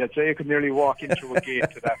 no. I'd say you could nearly walk into a gate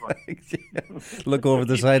to that one. Look over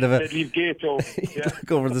the side of it. Leave gates open. Yeah.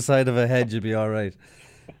 Look over the side of a hedge, you'll be all right.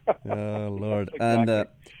 Oh Lord! Exactly. And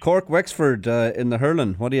Cork Wexford in the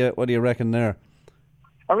hurling. What do you reckon there?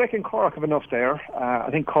 I reckon Cork have enough there. I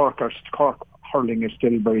think Cork hurling is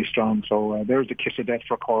still very strong, so there's the kiss of death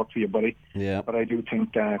for Cork for you, buddy. Yeah. But I do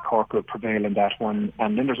think Cork will prevail in that one.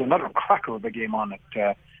 And then there's another cracker of a game on it.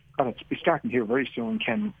 It's be starting here very soon,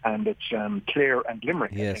 Ken, and it's Clare and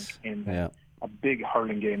Limerick, yes. I think, in a big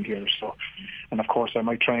hurling game here. So, and of course, I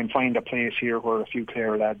might try and find a place here where a few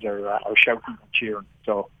Clare lads are shouting and cheering.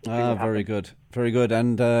 So, very good, very good.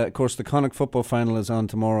 And of course, the Connacht football final is on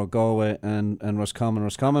tomorrow. Galway and Roscommon.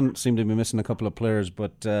 Roscommon seem to be missing a couple of players,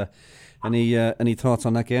 but any thoughts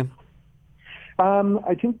on that game?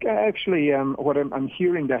 I think actually what I'm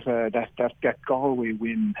hearing that Galway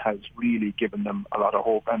win has really given them a lot of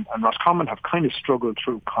hope, and Roscommon have kind of struggled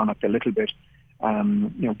through Connacht a little bit.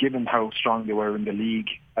 Given how strong they were in the league,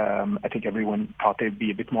 I think everyone thought they'd be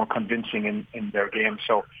a bit more convincing in their game.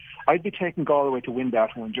 So I'd be taking Galway to win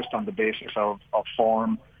that one just on the basis of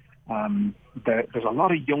form. There's a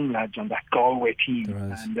lot of young lads on that Galway team,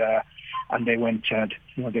 and they went,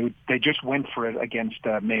 they just went for it against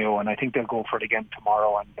Mayo, and I think they'll go for it again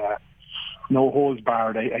tomorrow. And no holds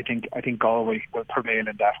barred. I think Galway will prevail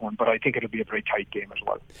in that one, but I think it'll be a very tight game as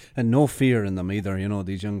well. And no fear in them either,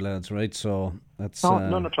 these young lads, right? So that's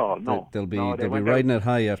none at all. No, they'll be riding it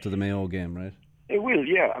high after the Mayo game, right? It will,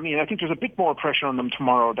 yeah. I mean, I think there's a bit more pressure on them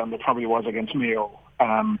tomorrow than there probably was against Mayo.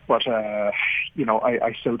 But I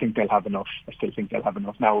still think they'll have enough.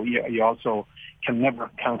 Now, you also can never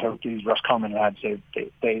count out these Roscommon lads.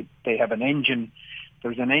 They have an engine.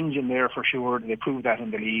 There's an engine there for sure. They prove that in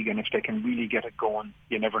the league, and if they can really get it going,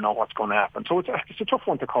 you never know what's going to happen. So it's a tough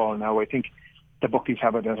one to call now. I think the bookies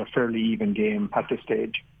have it as a fairly even game at this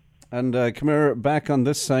stage. And come here, back on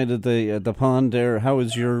this side of the pond there.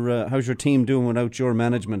 How's your team doing without your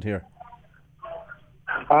management here?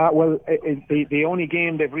 Well, the only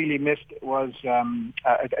game they've really missed was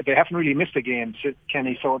they haven't really missed a game,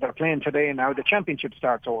 Kenny. So they're playing today now. The championship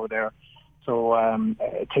starts over there. So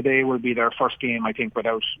today will be their first game, I think,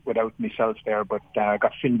 without myself there. But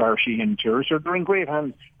got Finbar Sheehan too. So they're in great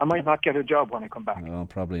hands. I might not get a job when I come back. Oh,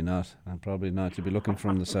 probably not. You'll be looking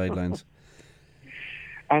from the sidelines.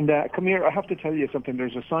 And come here, I have to tell you something.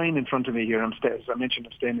 There's a sign in front of me here. As I mentioned,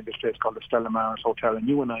 I'm staying in this place called the Stella Maris Hotel, and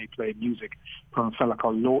you and I played music from a fella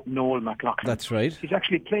called Noel McLaughlin. That's right. He's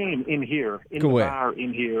actually playing in here, the bar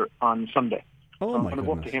in here on Sunday. Oh, I'm going to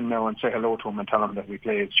go up to him now and say hello to him and tell him that we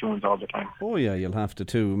play his tunes all the time. Oh, yeah, you'll have to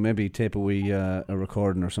too. Maybe tape a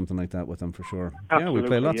recording or something like that with him for sure. Absolutely, yeah, we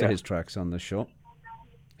play lots of his tracks on this show.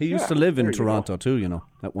 He used to live in Toronto too,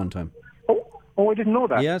 at one time. Oh, I didn't know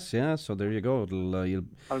that. Yes, yeah, so there you go.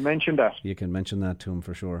 I'll mention that. You can mention that to him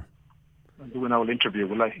for sure. I'll do an old interview,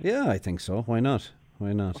 will I? Yeah, I think so. Why not?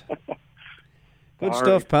 Good all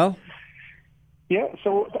stuff, right. pal. Yeah,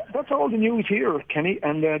 so that's all the news here, Kenny.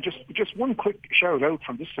 And just one quick shout out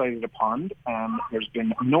from this side of the pond. There's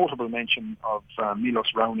been a notable mention of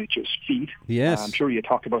Milos Raunic's feat. Yes. I'm sure you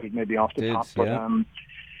talked about it maybe off the top.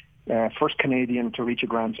 But first Canadian to reach a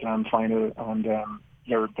Grand Slam final, and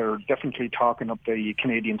they're definitely talking up the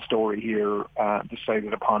Canadian story here this side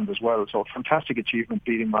of the pond as well. So fantastic achievement,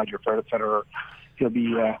 beating Roger Federer.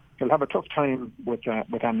 He'll have a tough time with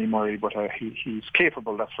Andy Murray, but he's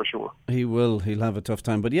capable, that's for sure. He will. He'll have a tough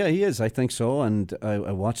time, but yeah, he is. I think so. And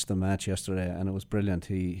I watched the match yesterday, and it was brilliant.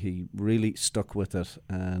 He really stuck with it,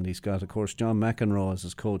 and he's got, of course, John McEnroe as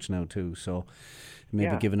his coach now too. So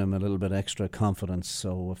maybe giving him a little bit extra confidence.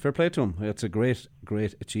 So fair play to him. It's a great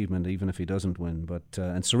achievement, even if he doesn't win. But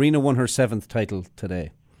and Serena won her 7th title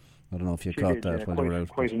today. I don't know if you caught that while you were out.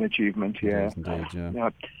 Quite an achievement, yeah. It is indeed, yeah.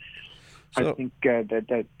 So, I think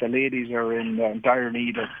that the ladies are in dire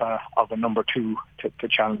need of a number 2 to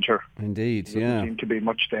challenge her. Indeed, there doesn't seem to be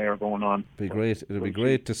much there going on. It'll be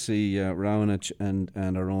great to see Raonic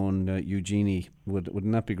and our own Eugenie.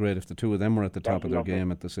 Wouldn't that be great if the two of them were at the top of their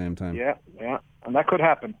game at the same time? Yeah, and that could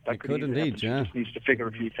happen. That could indeed, happen. She just needs to figure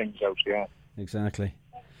a few things out. Yeah, exactly.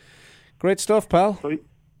 Great stuff, pal.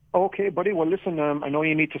 Okay, buddy. Well, listen, I know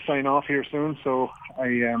you need to sign off here soon, so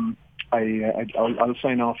I'll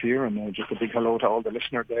sign off here, and just a big hello to all the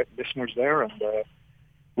listeners there, and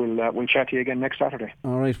we'll chat to you again next Saturday.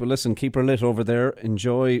 All right. Well, listen, keep her lit over there.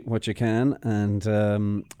 Enjoy what you can,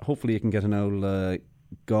 and hopefully you can get an old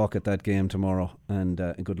gawk at that game tomorrow. And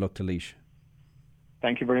good luck to Laois.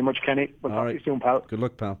 Thank you very much, Kenny. We'll talk to you soon, pal. Good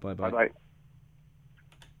luck, pal. Bye bye. Bye.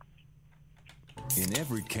 In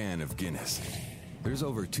every can of Guinness, there's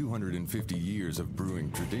over 250 years of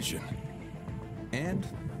brewing tradition. And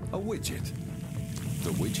a widget. The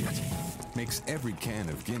widget makes every can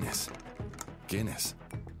of Guinness, Guinness.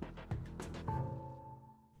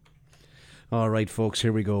 All right, folks,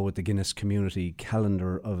 here we go with the Guinness Community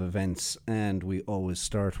Calendar of Events. And we always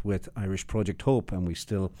start with Irish Project Hope, and we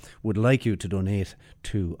still would like you to donate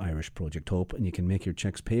to Irish Project Hope, and you can make your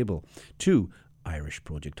cheques payable to Irish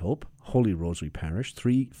Project Hope, Holy Rosary Parish,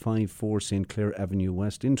 354 St. Clair Avenue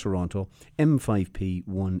West in Toronto, M5P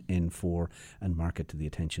 1N4, and mark it to the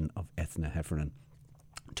attention of Ethna Heffernan.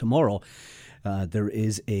 Tomorrow, there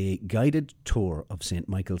is a guided tour of St.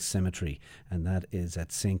 Michael's Cemetery, and that is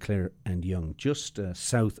at St. Clair and Yonge, just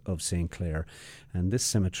south of St. Clair. And this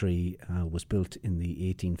cemetery was built in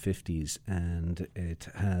the 1850s, and it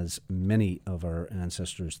has many of our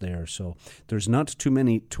ancestors there. So there's not too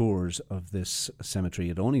many tours of this cemetery.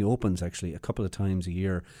 It only opens actually a couple of times a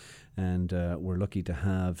year. And we're lucky to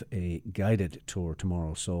have a guided tour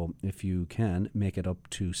tomorrow. So if you can, make it up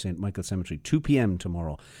to St. Michael's Cemetery, 2 p.m.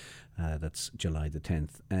 tomorrow. That's July the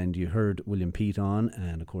 10th. And you heard William Peat on,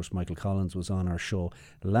 and of course Michael Collins was on our show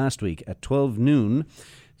last week at 12 noon,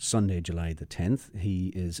 Sunday, July the 10th.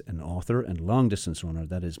 He is an author and long-distance runner.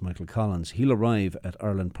 That is Michael Collins. He'll arrive at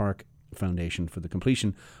Ireland Park Foundation for the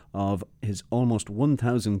completion of his almost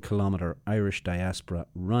 1,000 kilometre Irish diaspora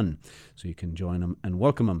run. So you can join him and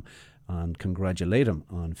welcome him and congratulate him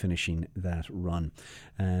on finishing that run.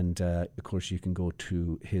 And of course you can go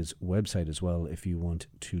to his website as well if you want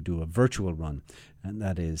to do a virtual run, and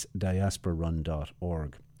that is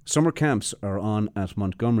diasporarun.org. Summer camps are on at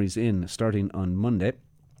Montgomery's Inn starting on Monday,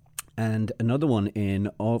 and another one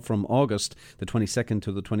from August the 22nd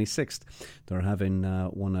to the 26th. They're having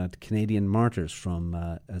one at Canadian Martyrs from,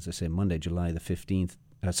 as I say, Monday, July the 15th.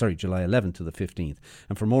 July 11th to the 15th.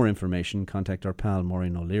 And for more information, contact our pal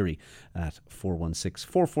Maureen O'Leary at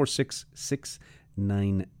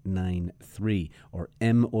 416-446-6993 or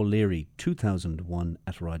moleary2001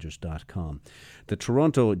 at rogers.com. The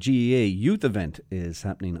Toronto GEA Youth Event is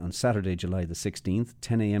happening on Saturday, July the 16th,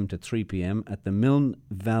 10 a.m. to 3 p.m. at the Milne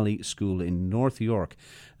Valley School in North York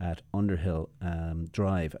at Underhill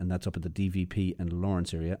Drive, and that's up at the DVP and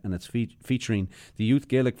Lawrence area, and it's featuring the Youth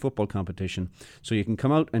Gaelic Football Competition, so you can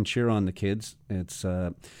come out and cheer on the kids.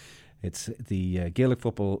 It's the Gaelic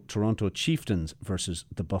Football Toronto Chieftains versus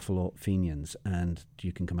the Buffalo Fenians, and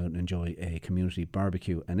you can come out and enjoy a community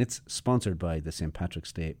barbecue, and it's sponsored by the St.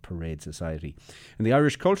 Patrick's Day Parade Society. And the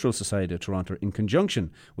Irish Cultural Society of Toronto, in conjunction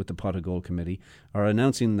with the Pot of Gold Committee, are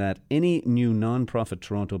announcing that any new non-profit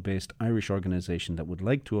Toronto-based Irish organisation that would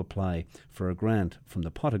like to apply for a grant from the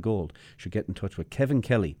Pot of Gold should get in touch with Kevin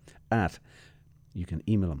Kelly you can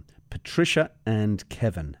email him,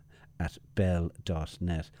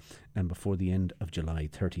 patriciaandkevin@bell.net, and before the end of July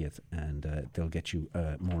 30th, and they'll get you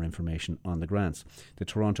more information on the grants. The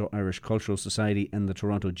Toronto Irish Cultural Society and the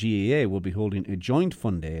Toronto GAA will be holding a joint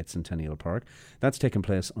fun day at Centennial Park. That's taking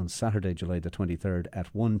place on Saturday, July the 23rd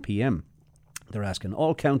at 1 p.m. They're asking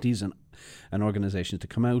all counties and organisations to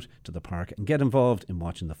come out to the park and get involved in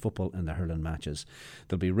watching the football and the hurling matches.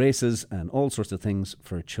 There'll be races and all sorts of things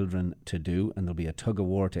for children to do, and there'll be a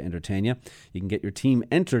tug-of-war to entertain you. You can get your team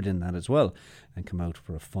entered in that as well and come out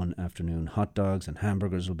for a fun afternoon. Hot dogs and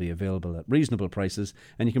hamburgers will be available at reasonable prices,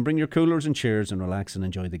 and you can bring your coolers and chairs and relax and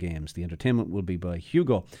enjoy the games. The entertainment will be by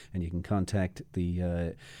Hugo, and you can contact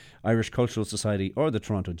the Irish Cultural Society or the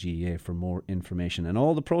Toronto GEA for more information, and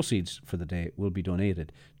all the proceeds for the day will be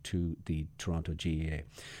donated to the Toronto GEA.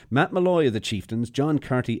 Matt Malloy of the Chieftains, John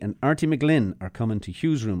Carty and Artie McGlynn are coming to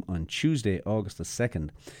Hughes Room on Tuesday, August the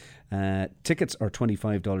 2nd. Tickets are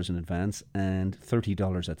 $25 in advance and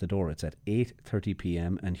 $30 at the door. It's at 8:30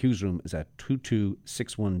 p.m. and Hughes Room is at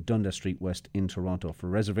 2261 Dundas Street West in Toronto. For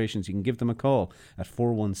reservations, you can give them a call at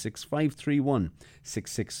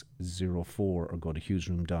 416-531-6604 or go to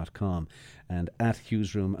hughesroom.com. And at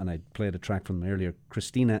Hughes Room, and I played a track from them earlier,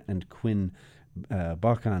 Christina and Quinn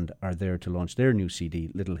Bachand are there to launch their new CD,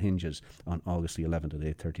 Little Hinges, on August the 11th at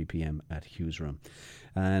 8:30 p.m. at Hughes Room.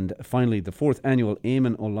 And finally, the 4th annual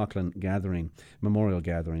Eamon O'Loughlin Memorial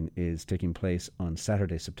Gathering is taking place on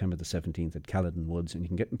Saturday, September the 17th at Caledon Woods, and you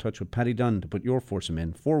can get in touch with Paddy Dunn to put your foursome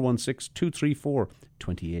in,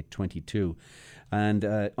 416-234-2822. And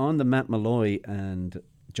on the Matt Malloy and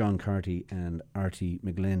John Carty and Artie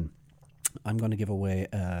McGlynn I'm going to give away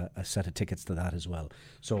a set of tickets to that as well.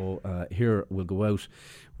 So here we'll go out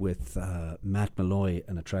with Matt Malloy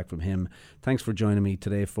and a track from him. Thanks for joining me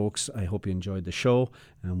today, folks. I hope you enjoyed the show,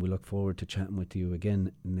 and we look forward to chatting with you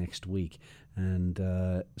again next week. And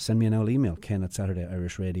send me an old email,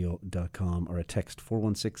 ken@SaturdayIrishRadio.com, or a text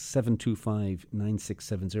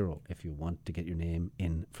 416-725-9670 if you want to get your name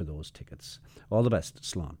in for those tickets. All the best.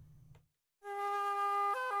 Slán.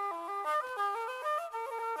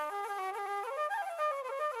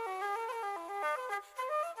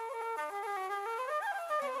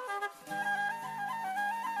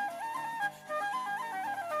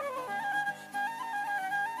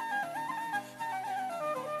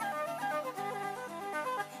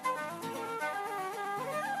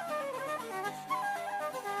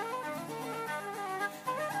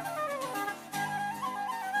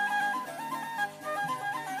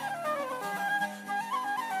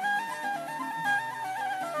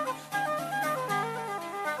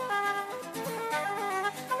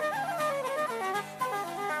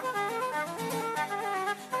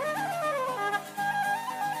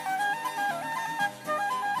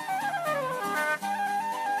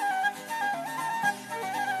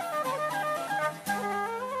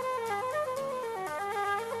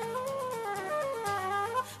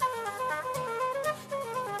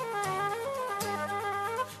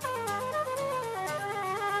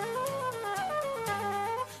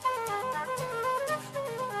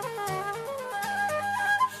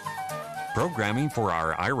 Programming for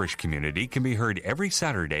our Irish community can be heard every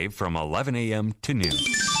Saturday from 11 a.m. to noon.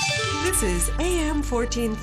 This is AM 1430.